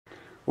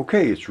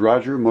Okay, it's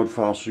Roger,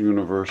 Mudfossil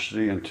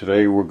University, and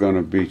today we're going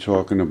to be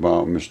talking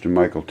about Mr.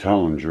 Michael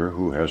Tellinger,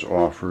 who has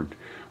offered,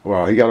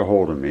 well, he got a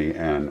hold of me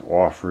and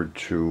offered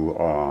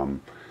to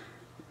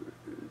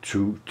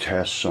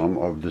test some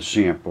of the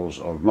samples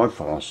of mud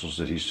fossils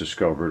that he's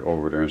discovered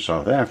over there in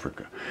South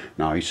Africa.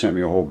 Now, he sent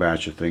me a whole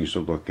batch of things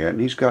to look at,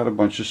 and he's got a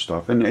bunch of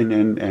stuff,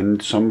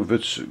 and some of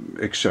it's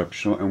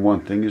exceptional, and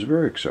one thing is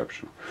very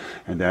exceptional,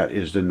 and that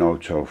is the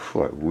no-toe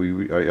foot.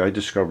 I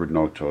discovered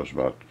no-toes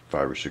about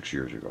 5 or 6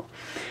 years ago,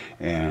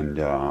 and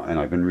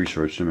I've been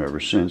researching them ever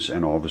since,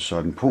 and all of a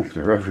sudden, poof,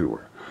 they're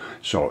everywhere.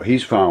 So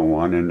he's found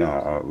one, and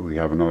we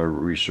have another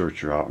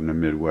researcher out in the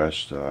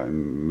Midwest,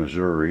 in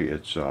Missouri.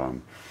 It's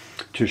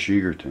Tish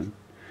Egerton.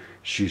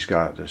 She's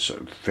got this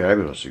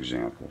fabulous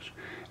examples,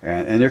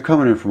 and they're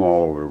coming in from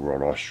all over the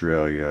world: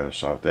 Australia,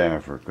 South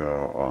Africa,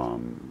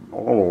 all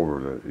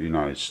over the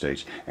United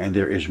States. And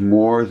there is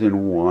more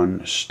than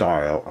one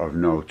style of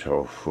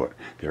no-toe foot.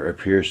 There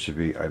appears to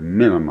be a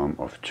minimum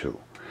of two.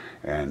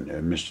 And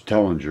Mr.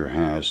 Tellinger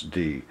has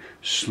the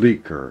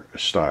sleeker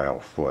style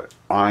foot.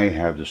 I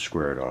have the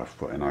squared off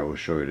foot, and I will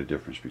show you the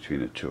difference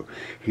between the two.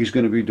 He's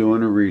going to be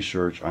doing the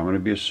research. I'm going to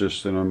be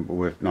assisting him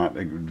with not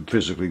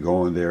physically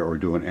going there or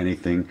doing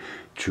anything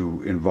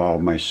to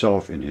involve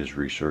myself in his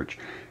research,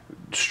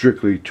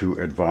 strictly to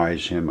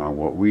advise him on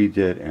what we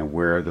did and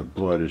where the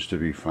blood is to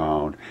be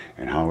found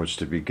and how it's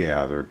to be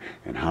gathered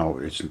and how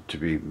it's to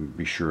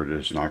be sure that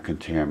it's not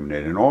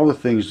contaminated and all the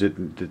things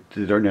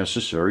that are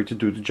necessary to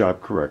do the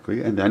job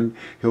correctly. And then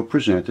he'll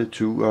present it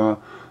to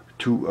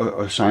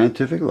a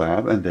scientific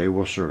lab, and they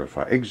will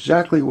certify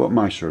exactly what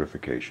my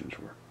certifications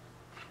were.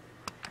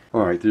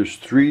 All right, there's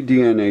 3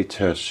 DNA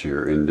tests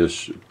here in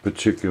this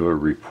particular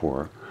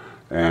report,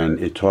 and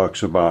it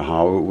talks about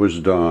how it was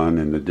done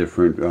and the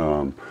different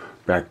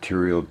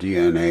bacterial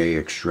DNA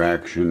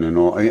extraction and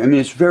all. I mean,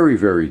 it's very,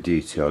 very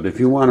detailed. If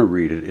you want to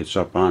read it, it's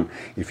up on,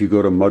 if you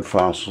go to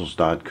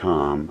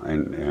mudfossils.com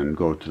and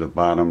go to the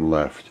bottom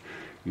left,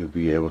 you'll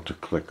be able to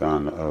click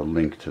on a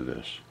link to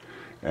this.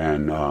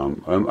 And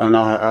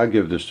I'll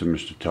give this to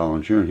Mr.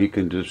 Tellinger, and he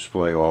can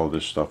display all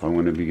this stuff. I'm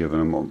going to be giving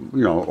him,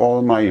 all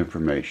of my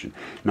information.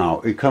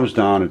 Now, it comes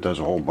down, it does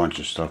a whole bunch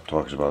of stuff,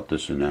 talks about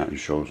this and that, and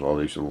shows all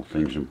these little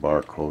things and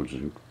barcodes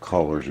and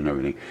colors and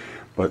everything.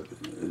 But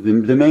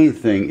the main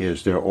thing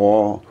is they're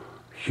all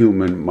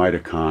human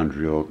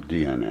mitochondrial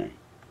DNA,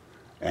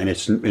 and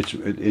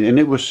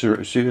it was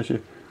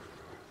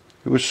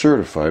it was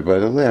certified by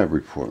the lab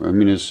report. I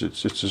mean, it's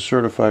a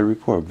certified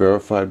report,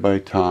 verified by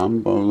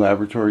Tom,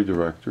 laboratory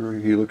director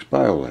of Helix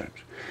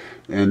Biolabs.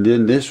 And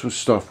then this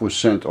stuff was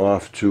sent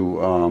off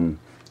to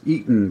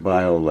Eaton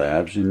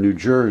Biolabs in New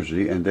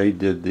Jersey, and they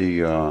did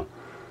the,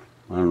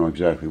 I don't know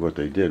exactly what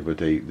they did, but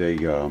they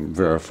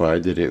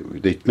verified that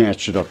they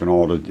matched it up in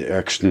all the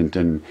extant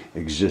and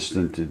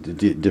existent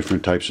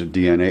different types of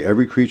DNA,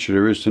 every creature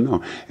there is to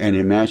know, and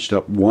it matched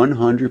up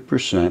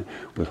 100%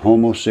 with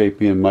Homo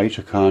sapien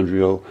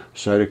mitochondrial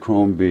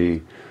cytochrome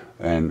B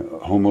and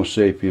Homo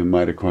sapien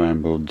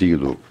mitochondrial D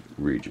loop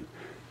region,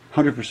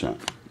 100%,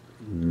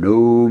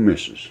 no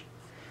misses.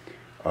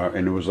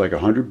 And it was like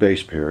 100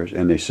 base pairs,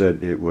 and they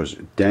said it was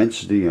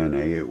dense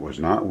DNA. It was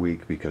not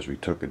weak because we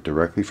took it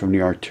directly from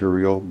the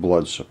arterial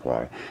blood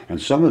supply.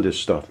 And some of this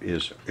stuff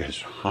is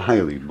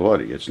highly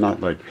bloody. It's not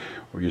like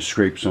where you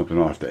scrape something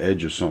off the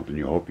edge of something,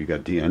 you hope you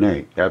got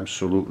DNA.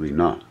 Absolutely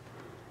not.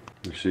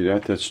 You see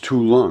that? That's 2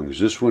 lungs.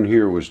 This one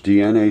here was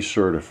DNA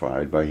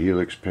certified by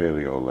Helix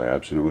Paleo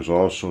Labs, and it was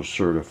also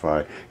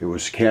certified. It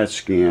was CAT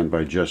scanned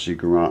by Jesse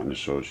Garant and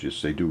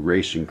Associates. They do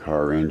racing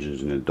car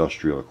engines and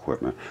industrial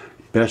equipment.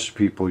 Best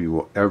people you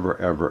will ever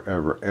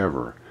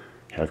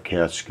have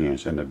CAT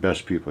scans, and the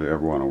best people you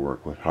ever want to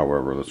work with.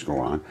 However, let's go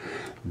on.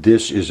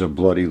 This is a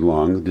bloody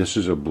lung. This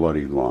is a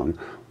bloody lung.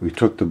 We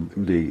took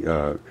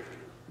the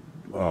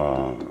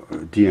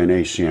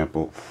DNA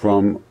sample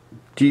from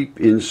deep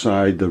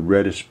inside the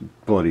reddest,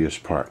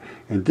 bloodiest part.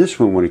 And this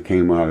one, when it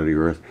came out of the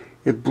earth,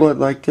 it bled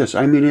like this.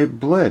 I mean,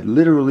 it bled,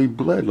 literally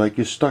bled, like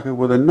you stuck it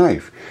with a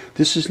knife.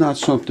 This is not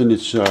something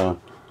that's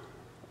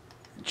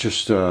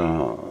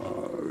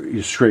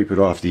you scrape it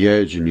off the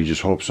edge and you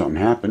just hope something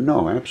happened.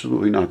 No,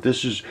 absolutely not.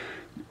 This is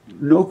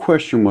no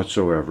question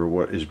whatsoever.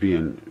 What is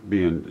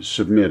being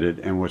submitted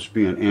and what's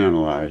being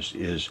analyzed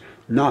is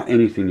not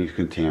anything that's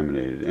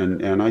contaminated.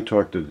 And I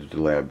talked to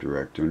the lab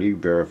director, and he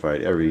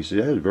verified everything. He said,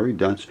 yeah, it's very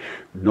dense,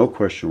 no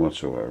question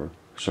whatsoever.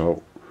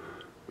 So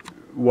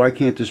why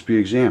can't this be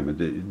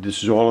examined?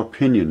 This is all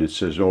opinion. It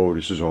says, oh,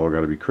 this is all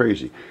got to be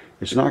crazy.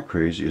 It's not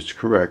crazy. It's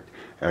correct.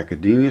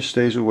 Academia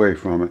stays away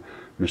from it.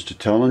 Mr.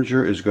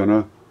 Tellinger is going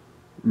to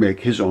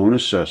make his own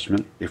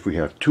assessment. If we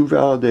have 2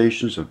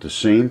 validations of the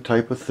same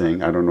type of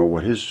thing, I don't know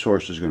what his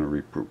source is going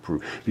to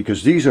prove,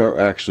 because these are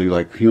actually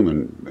like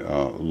human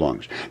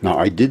lungs. Now,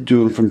 I did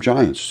do them from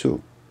giants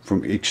too,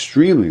 from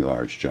extremely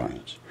large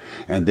giants,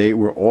 and they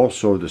were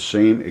also the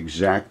same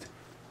exact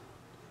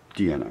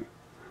DNA,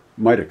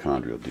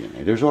 mitochondrial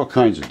DNA. There's all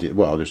kinds of DNA.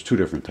 Well, there's 2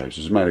 different types.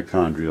 There's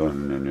mitochondrial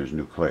and then there's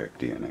nucleic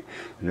DNA.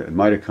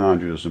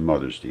 Mitochondrial is the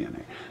mother's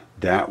DNA.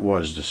 That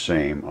was the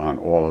same on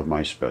all of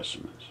my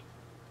specimens.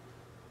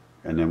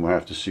 And then we'll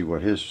have to see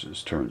what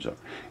his turns up.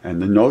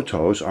 And the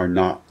no-toes are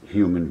not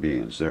human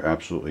beings. They're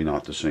absolutely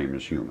not the same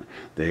as human.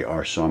 They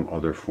are some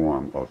other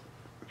form of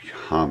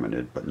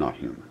hominid, but not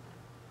human.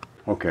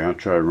 Okay, I'll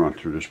try to run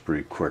through this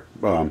pretty quick.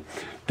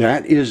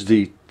 That is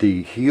the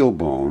heel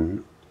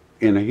bone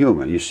in a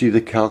human. You see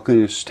the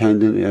calcaneus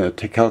tendon,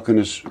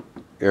 calcaneus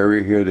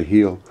area here, the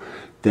heel.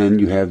 Then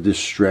you have this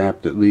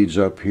strap that leads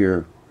up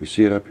here. You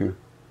see it up here?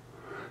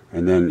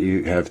 And then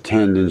you have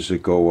tendons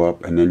that go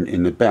up, and then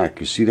in the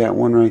back, you see that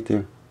one right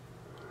there?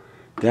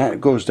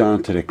 That goes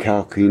down to the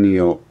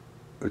calcaneal,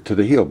 to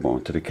the heel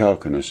bone, to the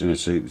calcaneus, and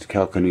it's a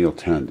calcaneal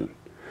tendon.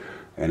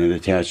 And it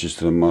attaches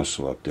to the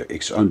muscle up there.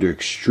 It's under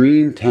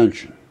extreme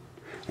tension,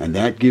 and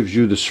that gives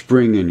you the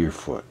spring in your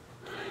foot.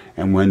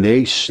 And when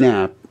they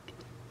snap,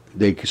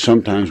 they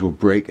sometimes will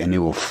break, and they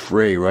will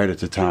fray right at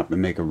the top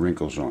and make a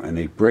wrinkle zone, and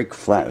they break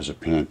flat as a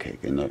pancake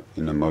in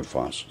the mud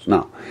fossils.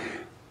 Now,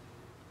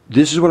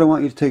 this is what I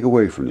want you to take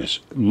away from this.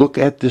 Look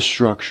at this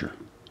structure.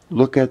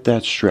 Look at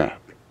that strap.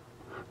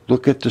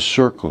 Look at the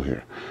circle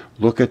here.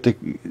 Look at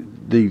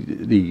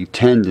the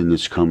tendon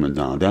that's coming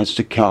down. That's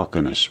the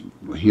calcaneus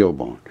heel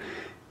bone.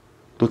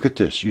 Look at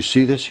this. You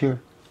see this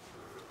here?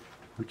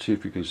 Let's see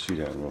if you can see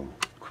that a little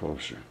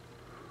closer.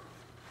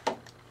 All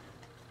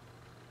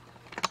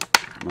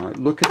right,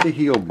 look at the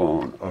heel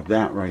bone of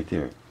that right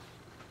there.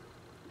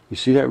 You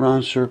see that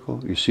round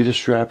circle? You see the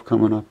strap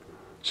coming up?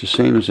 It's the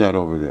same as that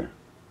over there.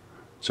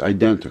 It's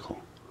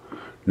identical.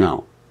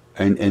 Now,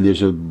 and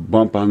there's a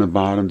bump on the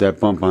bottom. That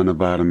bump on the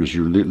bottom is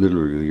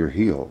literally your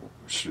heel.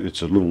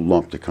 It's a little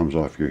lump that comes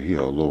off your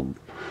heel, a little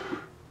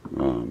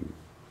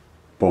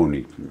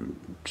bony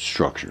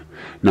structure.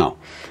 Now,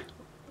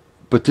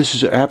 but this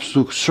is an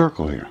absolute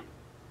circle here.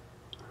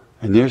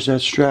 And there's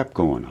that strap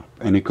going up.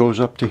 And it goes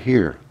up to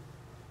here.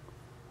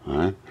 All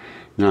right?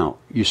 Now,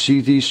 you see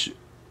these,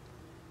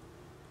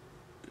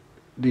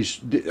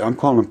 I'm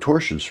calling them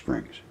torsion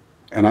springs.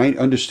 And I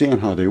understand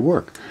how they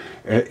work.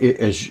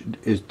 As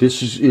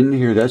this is in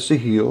here, that's the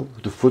heel,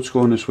 the foot's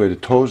going this way, the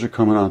toes are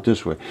coming out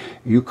this way.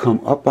 You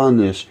come up on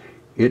this,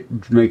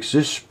 it makes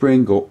this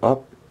spring go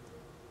up,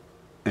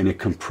 and it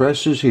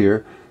compresses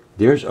here.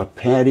 There's a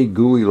patty,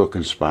 gooey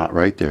looking spot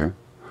right there.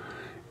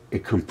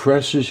 It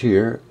compresses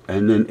here,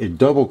 and then it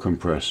double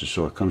compresses,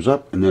 so it comes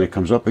up, and then it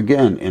comes up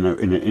again in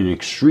an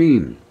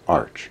extreme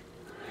arch.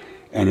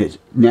 And its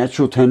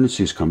natural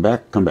tendencies come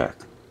back,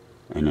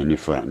 and then you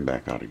flatten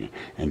back out again.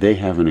 And they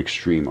have an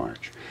extreme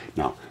arch.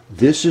 Now,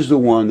 this is the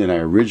one that I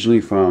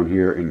originally found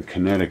here in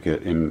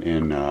Connecticut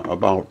in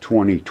about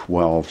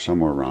 2012,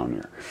 somewhere around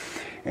there.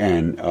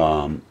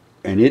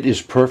 And it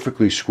is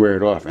perfectly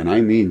squared off, and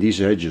I mean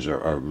these edges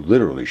are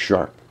literally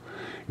sharp.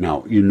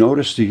 Now, you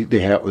notice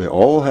they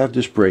all have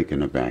this break in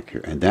the back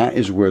here, and that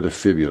is where the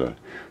fibula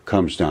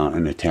comes down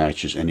and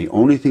attaches. And the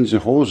only things that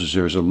holds is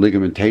there's a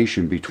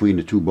ligamentation between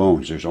the two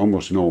bones. There's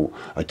almost no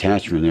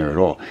attachment there at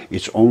all.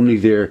 It's only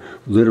there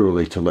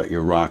literally to let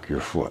you rock your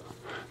foot.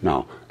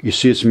 Now, you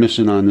see it's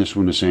missing on this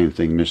one, the same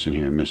thing, missing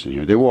here, missing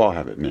here. They will all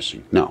have it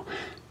missing. Now,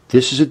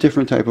 this is a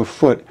different type of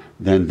foot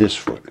than this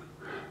foot.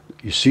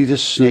 You see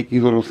this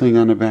snaky little thing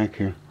on the back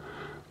here?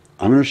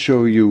 I'm going to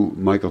show you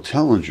Michael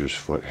Tellinger's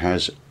foot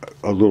has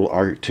a little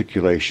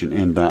articulation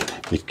in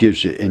that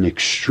gives it an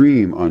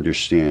extreme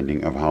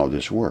understanding of how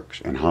this works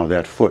and how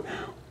that foot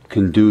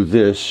can do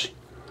this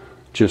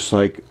just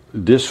like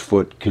this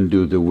foot can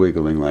do the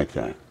wiggling like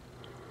that.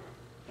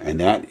 And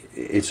that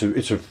it's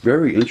a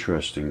very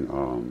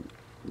interesting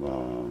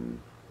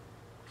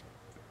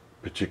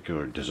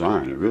particular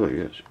design. It really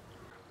is.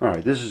 All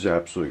right, this is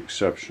absolutely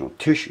exceptional.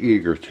 Tish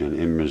Egerton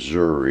in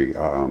Missouri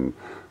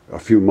a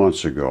few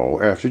months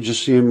ago, after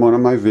just seeing one of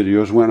my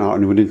videos, went out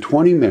and within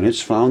 20 minutes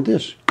found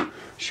this.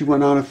 She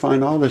went out and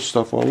found all this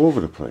stuff all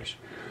over the place.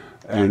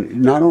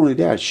 And not only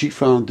that, she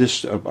found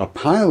this a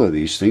pile of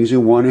these things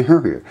in one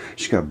area.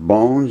 She's got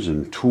bones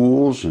and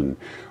tools and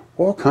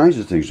all kinds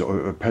of things,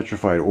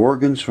 petrified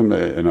organs from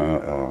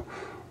the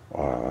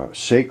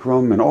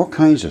sacrum and all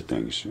kinds of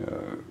things.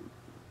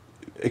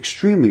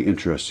 Extremely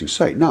interesting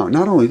site. Now,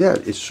 not only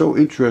that, it's so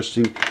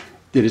interesting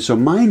that it's a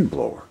mind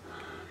blower.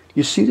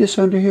 You see this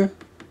under here?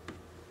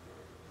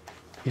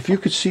 If you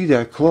could see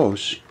that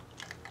close,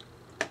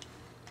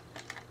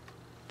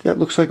 that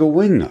looks like a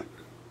wing nut.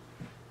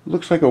 It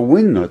looks like a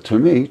wing nut to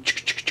me.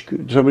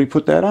 Somebody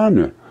put that on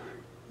there.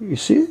 You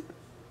see it?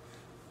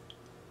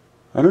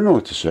 I don't know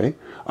what to say.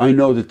 I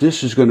know that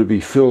this is going to be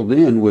filled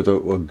in with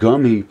a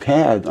gummy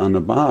pad on the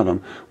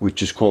bottom,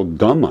 which is called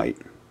gumite.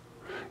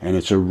 And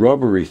it's a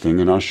rubbery thing,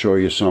 and I'll show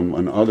you some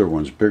and other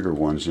ones, bigger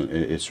ones, and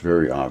it's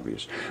very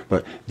obvious.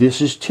 But this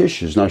is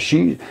Tish's. Now,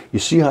 you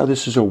see how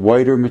this is a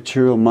whiter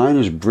material? Mine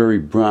is very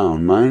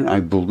brown. Mine,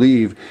 I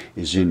believe,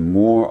 is in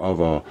more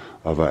of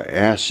a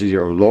acid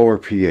or lower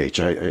pH.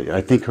 I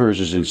think hers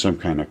is in some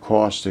kind of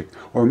caustic,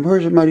 or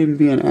hers it might even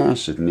be an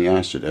acid, and the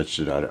acid etched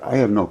it out. I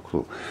have no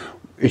clue.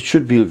 It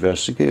should be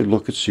investigated,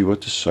 look and see what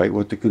the site,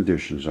 what the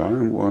conditions are,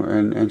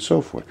 and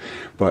so forth.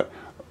 But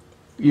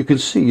you can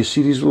see, you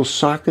see these little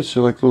sockets?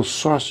 They're like little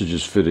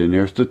sausages fit in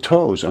there. The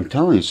toes, I'm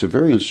telling you, it's a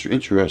very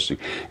interesting.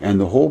 And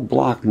the whole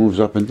block moves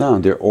up and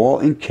down. They're all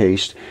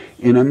encased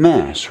in a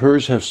mass.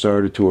 Hers have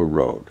started to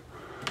erode.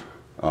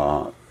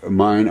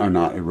 Mine are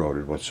not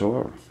eroded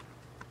whatsoever.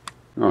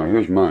 Oh,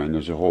 here's mine.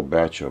 There's a whole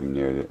batch of them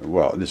there.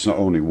 Well, it's not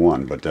only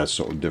one, but that's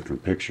all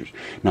different pictures.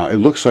 Now, it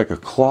looks like a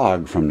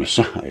clog from the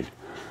side.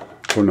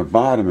 From the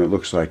bottom, it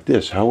looks like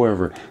this.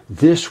 However,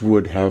 this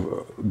would have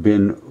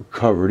been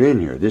covered in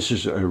here. This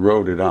is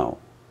eroded out,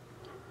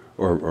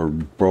 or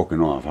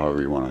broken off,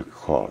 however you want to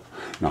call it.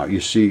 Now, you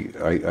see,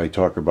 I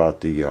talk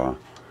about the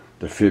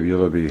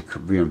fibula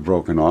being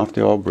broken off.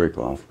 They all break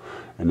off.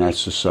 And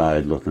that's the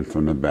side looking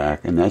from the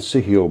back, and that's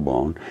the heel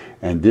bone.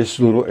 And this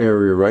little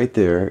area right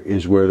there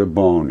is where the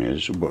bone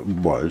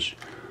was.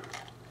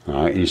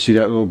 All right, and you see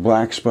that little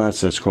black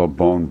spots? That's called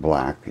bone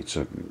black. It's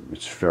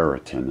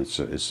ferritin. It's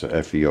the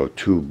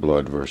FeO2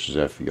 blood versus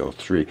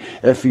FeO3.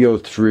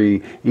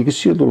 FeO3, you can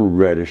see a little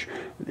reddish.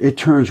 It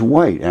turns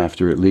white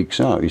after it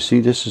leaks out. You see,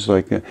 this is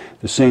like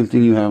the same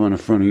thing you have on the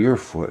front of your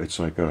foot. It's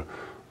like a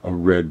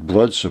red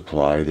blood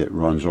supply that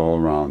runs all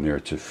around there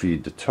to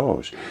feed the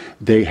toes.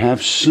 They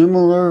have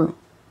similar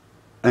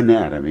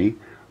anatomy,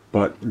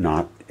 but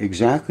not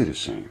exactly the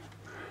same.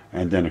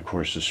 And then, of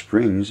course, the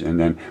springs, and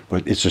then,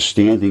 but it's a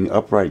standing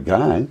upright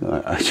guy.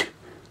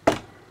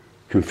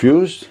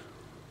 Confused?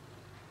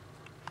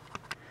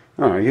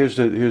 All right, here's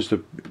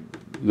the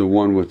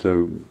one with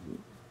the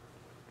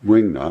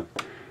wing nut.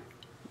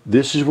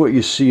 This is what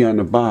you see on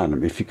the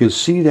bottom. If you can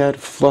see that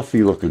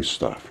fluffy looking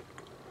stuff,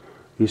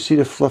 you see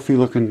the fluffy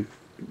looking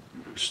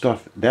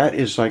stuff? That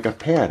is like a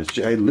pad. It's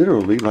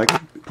literally like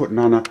putting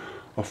on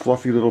a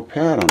fluffy little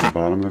pad on the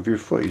bottom of your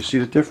foot. You see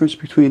the difference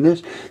between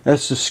this?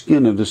 That's the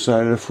skin of the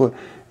side of the foot,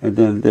 and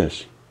then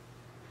this.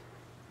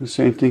 The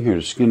same thing here,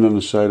 the skin on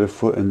the side of the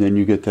foot, and then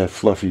you get that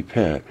fluffy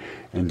pad.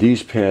 And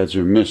these pads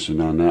are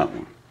missing on that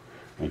one.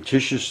 And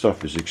Tish's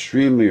stuff is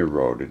extremely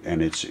eroded,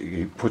 and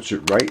he puts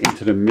it right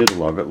into the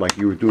middle of it like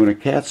you were doing a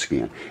CAT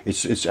scan.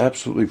 It's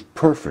absolutely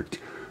perfect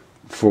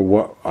for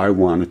what I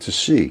wanted to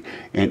see.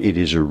 And it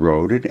is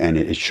eroded, and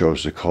it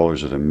shows the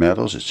colors of the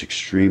metals. It's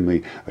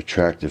extremely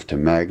attractive to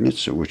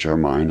magnets, which are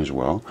mine as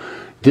well.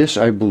 This,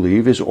 I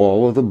believe, is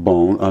all of the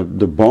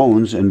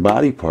bones and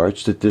body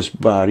parts that this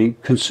body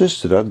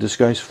consisted of, this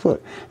guy's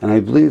foot. And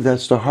I believe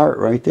that's the heart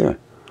right there.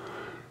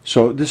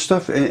 So this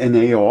stuff, and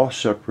they all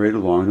separate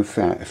along the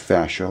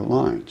fascia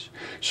lines.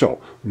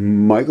 So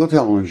Michael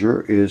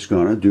Tellinger is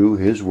going to do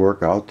his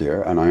work out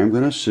there, and I am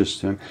going to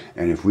assist him.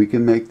 And if we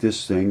can make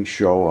this thing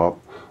show up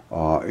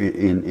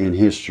in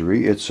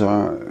history,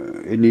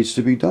 it needs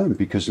to be done,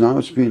 because now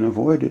it's being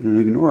avoided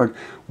and ignored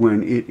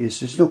when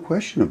there's no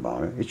question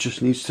about it. It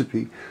just needs to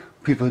be.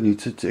 People need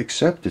to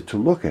accept it, to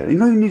look at it. You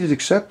know, you need to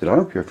accept it. I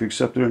don't care if you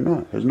accept it or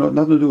not. It has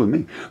nothing to do with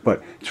me.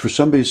 But for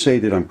somebody to say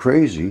that I'm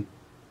crazy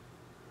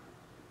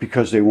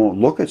because they won't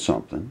look at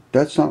something,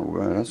 that's not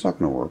going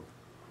to work.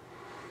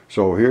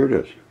 So here it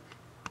is.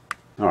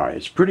 All right,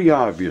 it's pretty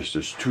obvious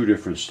there's two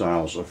different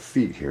styles of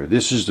feet here.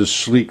 This is the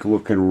sleek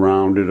looking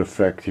rounded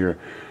effect here,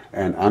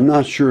 and I'm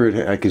not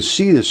sure, I can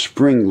see the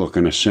spring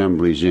looking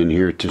assemblies in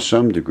here to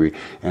some degree,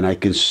 and I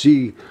can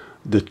see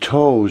the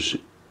toes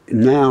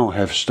now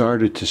have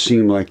started to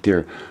seem like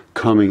they're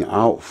coming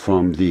out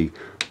from the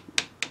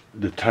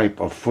type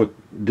of foot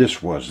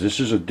this was. This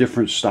is a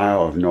different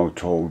style of no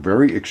toe,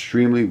 very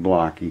extremely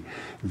blocky.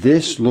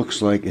 This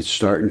looks like it's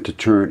starting to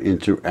turn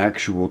into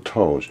actual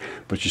toes.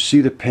 But you see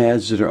the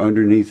pads that are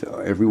underneath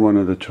every one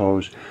of the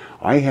toes?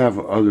 I have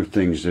other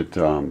things that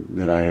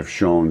I have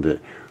shown that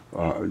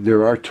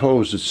there are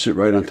toes that sit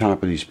right on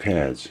top of these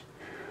pads.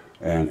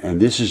 And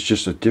this is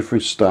just a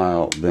different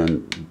style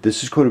than,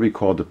 this is going to be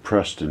called the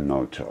Preston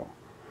no-toe.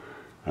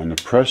 And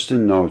the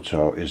Preston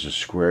no-toe is a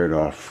squared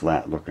off,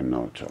 flat looking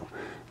no-toe.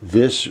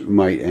 This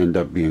might end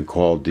up being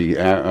called the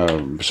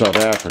South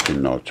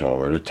African no-toe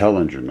or the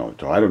Tellinger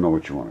no-toe. I don't know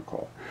what you want to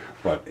call it.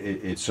 But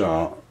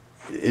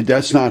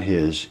that's not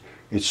his.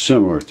 It's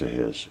similar to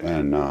his.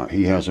 And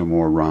he has a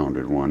more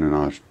rounded one.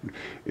 And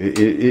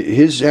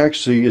his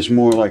actually is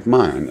more like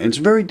mine. And it's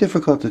very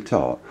difficult to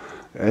tell.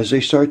 As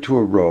they start to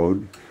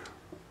erode,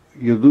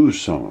 you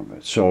lose some of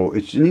it. So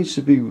it needs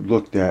to be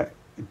looked at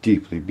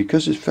deeply,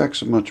 because it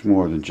affects much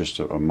more than just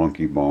a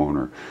monkey bone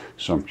or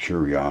some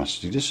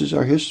curiosity. This is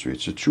our history.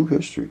 It's a true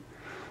history.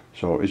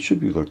 So it should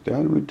be looked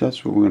at.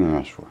 That's what we're going to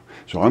ask for.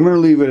 So I'm going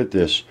to leave it at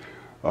this.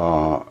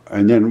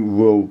 And then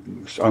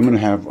I'm going to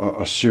have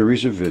a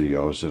series of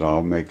videos that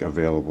I'll make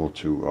available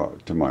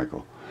to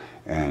Michael.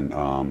 And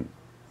I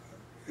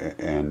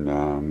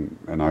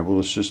will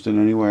assist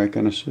in any way I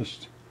can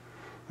assist.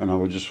 And I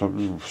will just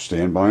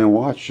stand by and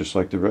watch, just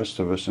like the rest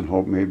of us, and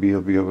hope maybe he'll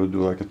be able to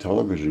do like a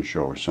television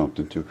show or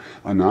something to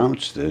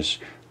announce this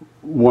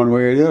one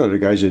way or the other. The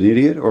guy's an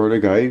idiot, or the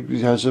guy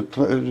has a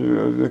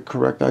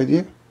correct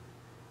idea.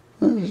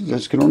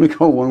 This can only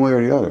go one way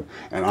or the other.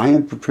 And I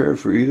am prepared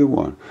for either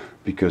one,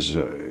 because,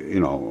 you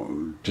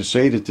know, to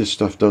say that this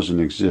stuff doesn't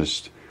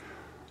exist,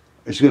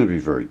 it's going to be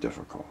very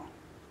difficult.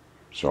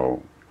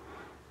 So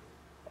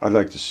I'd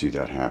like to see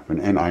that happen,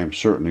 and I am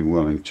certainly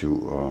willing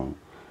to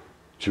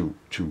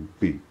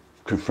be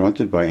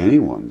confronted by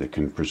anyone that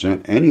can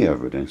present any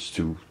evidence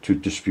to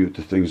dispute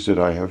the things that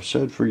I have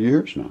said for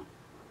years now.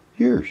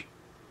 Years.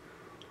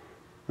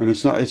 And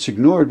it's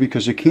ignored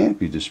because it can't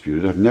be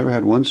disputed. I've never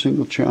had one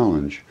single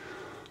challenge,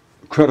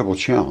 credible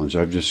challenge.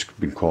 I've just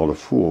been called a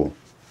fool.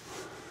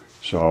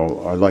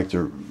 So I'd like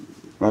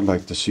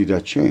to see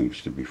that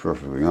change, to be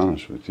perfectly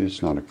honest with you.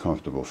 It's not a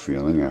comfortable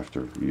feeling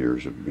after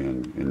years of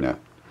being in that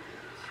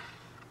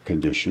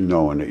condition,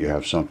 knowing that you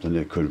have something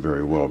that could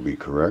very well be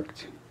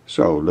correct.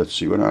 So let's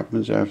see what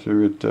happens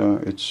after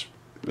it's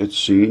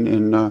seen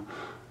in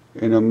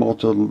a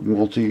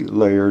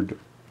multi-layered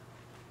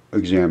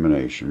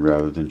examination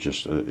rather than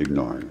just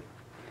ignoring it.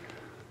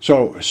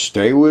 So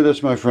stay with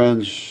us, my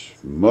friends.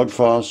 Mud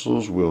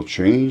fossils will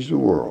change the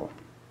world.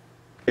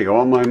 Hey,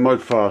 all my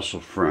mud fossil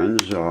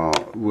friends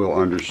will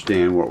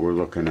understand what we're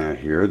looking at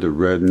here. The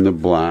red and the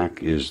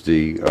black is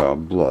the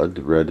blood.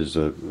 The red is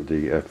the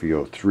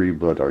FeO3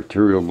 blood,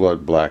 arterial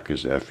blood. Black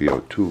is the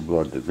FeO2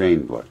 blood, the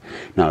vein blood.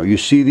 Now, you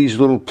see these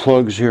little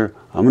plugs here?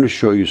 I'm going to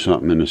show you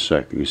something in a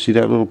second. You see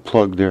that little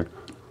plug there?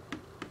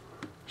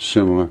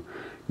 Similar.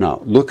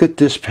 Now, look at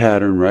this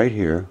pattern right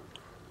here.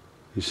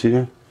 You see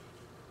that?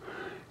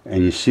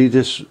 And you see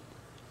this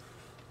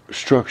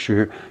structure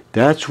here?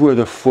 That's where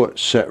the foot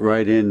set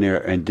right in there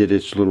and did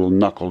its little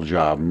knuckle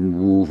job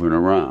moving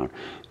around.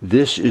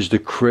 This is the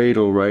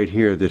cradle right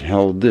here that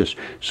held this.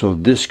 So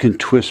this can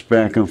twist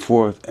back and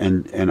forth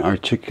and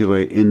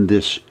articulate in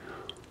this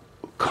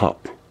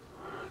cup.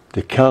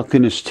 The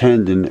calcaneus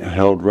tendon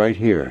held right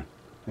here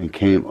and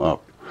came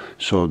up.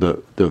 So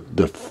the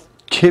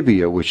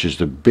tibia, which is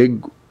the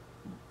big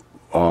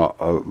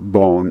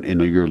bone in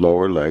your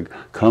lower leg,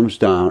 comes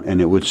down, and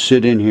it would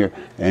sit in here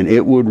and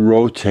it would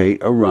rotate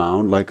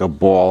around like a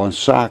ball and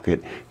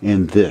socket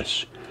in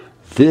this.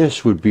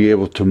 This would be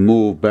able to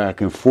move back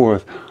and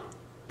forth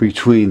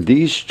between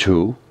these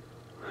two,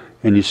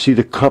 and you see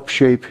the cup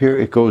shape here,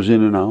 it goes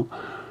in and out.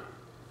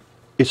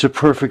 It's a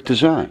perfect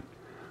design,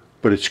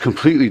 but it's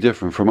completely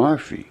different from our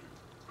feet.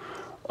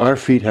 Our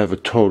feet have a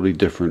totally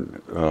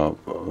different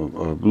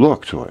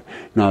look to it.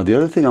 Now, the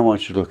other thing I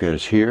want you to look at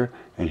is here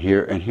and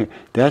here and here.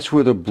 That's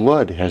where the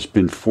blood has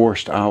been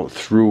forced out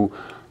through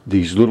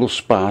these little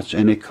spots,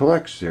 and it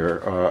collects there.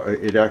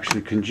 It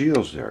actually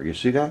congeals there. You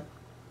see that?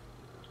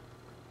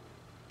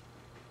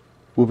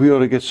 We'll be able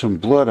to get some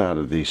blood out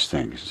of these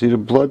things. See the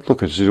blood?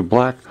 Look, see the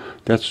black?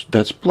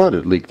 That's blood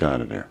that leaked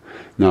out of there.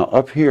 Now,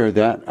 up here,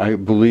 that I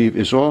believe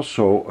is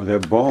also the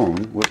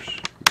bone. Whoops.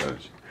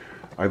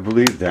 I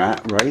believe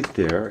that right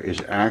there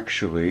is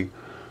actually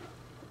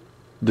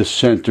the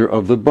center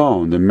of the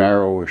bone, the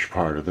marrowish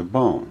part of the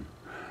bone.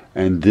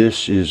 And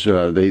this is,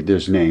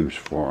 there's names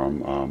for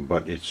them,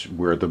 but it's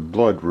where the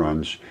blood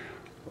runs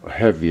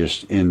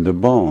heaviest in the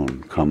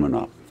bone coming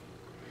up.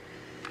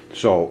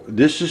 So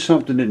this is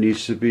something that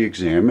needs to be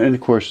examined. And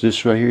of course,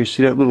 this right here, you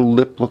see that little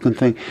lip-looking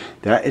thing?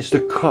 That is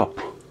the cup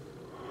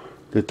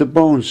that the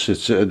bone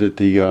sits, that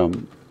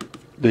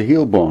the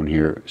heel bone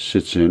here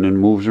sits in and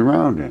moves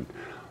around in.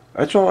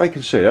 That's all I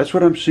can say. That's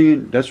what I'm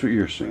seeing. That's what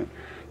you're seeing.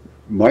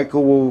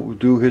 Michael will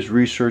do his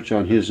research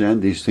on his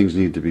end. These things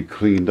need to be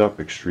cleaned up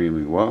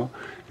extremely well,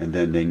 and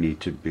then they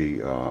need to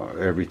be,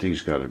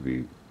 everything's got to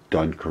be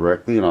done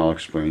correctly, and I'll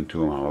explain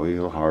to him how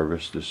he'll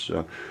harvest this,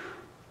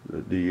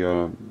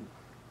 the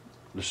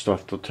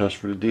stuff to test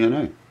for the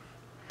DNA.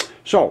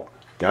 So,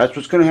 that's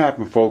what's going to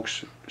happen,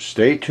 folks.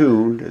 Stay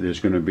tuned. There's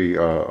going to be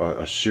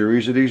a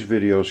series of these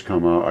videos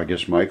come out. I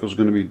guess Michael's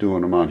going to be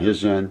doing them on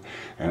his end,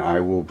 and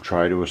I will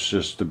try to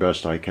assist the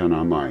best I can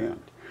on my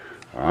end.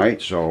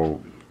 Alright,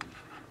 so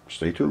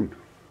stay tuned.